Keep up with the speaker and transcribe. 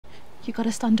You got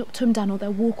to stand up to them, Dan, or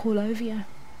they'll walk all over you.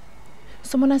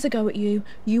 Someone has a go at you,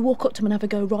 you walk up to them and have a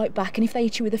go right back, and if they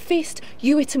hit you with a fist,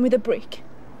 you hit them with a brick.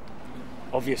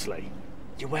 Obviously,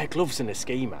 you wear gloves and a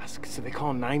ski mask, so they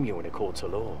can't name you in a court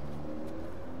of law.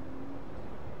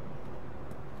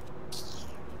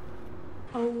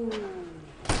 Oh,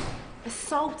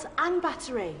 assault and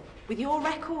battery with your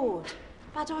record.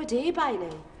 Bad idea,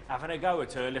 Bailey. Having a go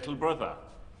at her little brother.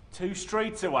 2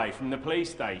 streets away from the police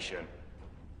station.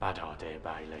 Bad idea,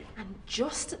 Bailey. And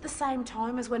just at the same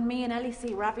time as when me and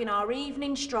Elsie were having our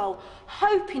evening stroll,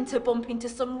 hoping to bump into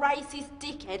some racist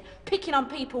dickhead picking on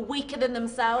people weaker than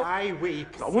themselves. I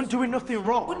wasn't doing nothing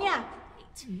wrong. Wouldn't ya?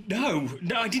 No,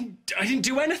 I didn't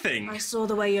do anything. I saw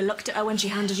the way you looked at her when she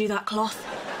handed you that cloth.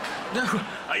 No,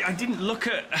 I didn't look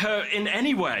at her in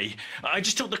any way. I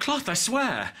just took the cloth, I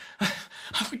swear.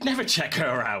 I would never check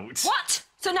her out. What?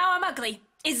 So now I'm ugly?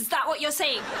 Is that what you're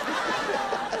saying?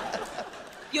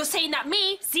 You're saying that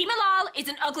me, Seema Lal, is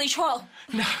an ugly troll?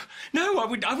 No,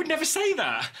 I would never say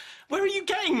that. Where are you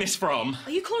getting this from?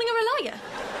 Are you calling her a liar?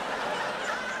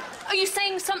 Are you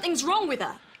saying something's wrong with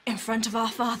her? In front of our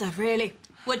father, really?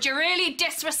 Would you really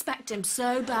disrespect him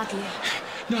so badly?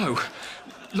 No.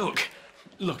 Look,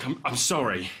 I'm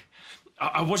sorry.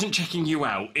 I wasn't checking you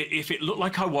out. If it looked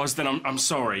like I was, then I'm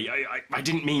sorry. I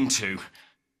didn't mean to.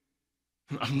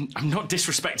 I'm not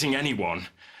disrespecting anyone.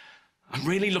 I'm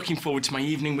really looking forward to my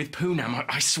evening with Poonam,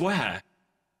 I swear.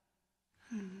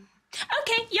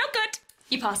 OK, you're good.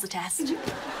 You passed the test.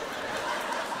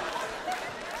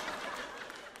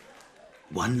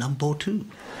 1 lump or 2?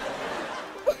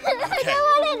 Okay.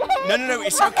 No,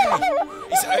 it's okay.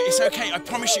 It's okay, I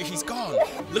promise you he's gone.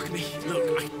 Look at me,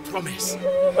 look, I promise,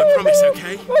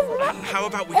 okay? How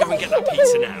about we go and get that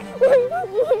pizza now?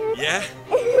 Yeah?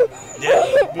 Yeah,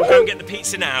 we'll go and get the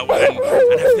pizza now and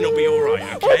everything will be all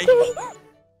right, okay?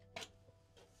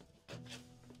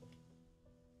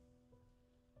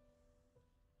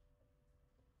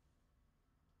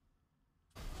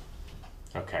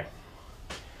 Okay.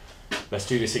 Let's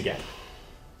do this again.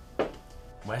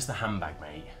 Where's the handbag,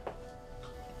 mate?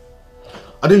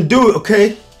 I didn't do it,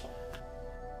 okay?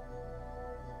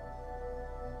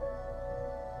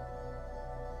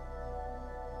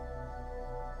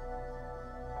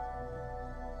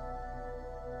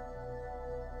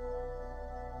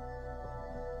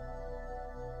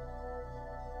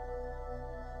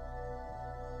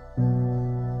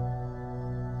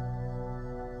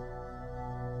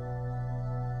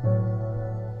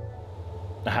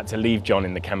 I had to leave John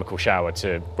in the chemical shower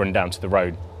to run down to the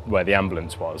road where the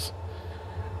ambulance was.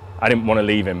 I didn't want to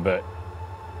leave him, but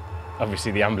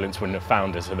obviously the ambulance wouldn't have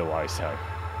found us otherwise, so...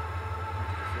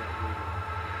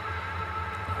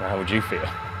 How would you feel?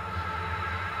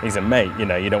 He's a mate, you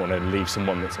know, you don't want to leave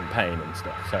someone that's in pain and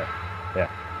stuff, so,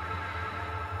 yeah.